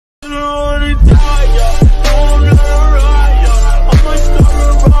Alright,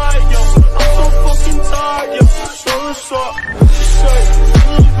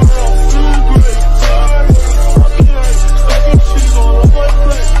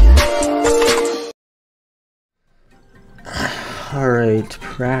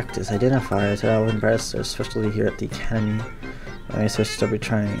 practice identifiers are impressed, especially here at the academy. I switched to be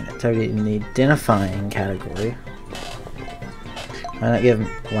trying activity in the identifying category. Why not give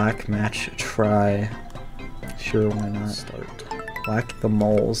Black Match a try? Sure, why not? Start. Whack the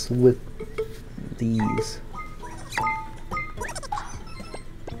moles with these.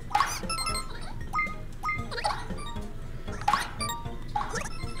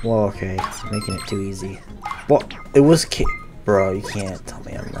 Well, okay, making it too easy. Well, it was bro, you can't tell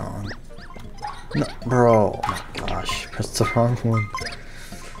me I'm wrong. No, bro, oh my gosh, pressed the wrong one.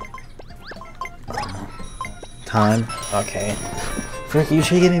 Time? Okay. Frick, you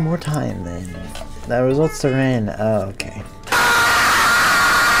should give me more time then. The results are in. Oh, okay.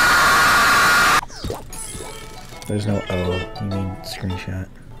 There's no O. You mean screenshot.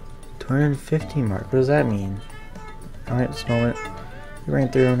 250 mark. What does that mean? Alright, this moment. You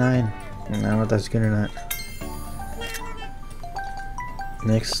ranked 309. I don't know if that's good or not.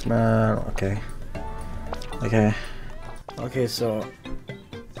 Next, okay. Okay, so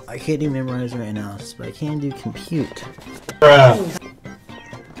I can't do memorize right now, but I can do compute. Bruh.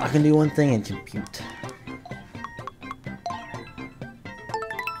 I can do one thing in compute.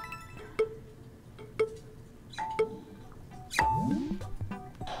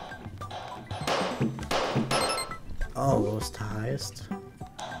 Oh, lowest to highest.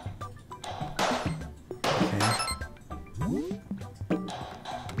 Okay.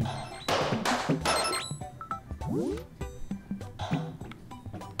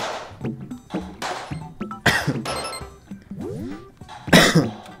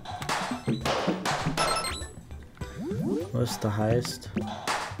 What's the highest?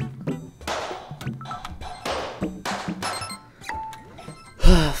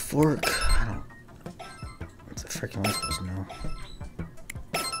 Fork. I don't. What's the freaking am I supposed to know?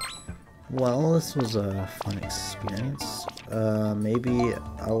 Well, this was a fun experience. Maybe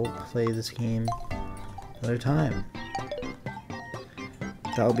I'll play this game another time.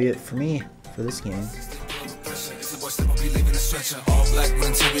 That'll be it for me for this game. All black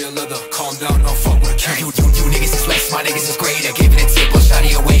material leather. Calm down, no fuck with a king. You niggas is less, my niggas is greater. Giving it tip,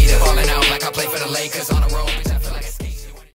 shotty a waiter. Falling out like I play for the Lakers on a road.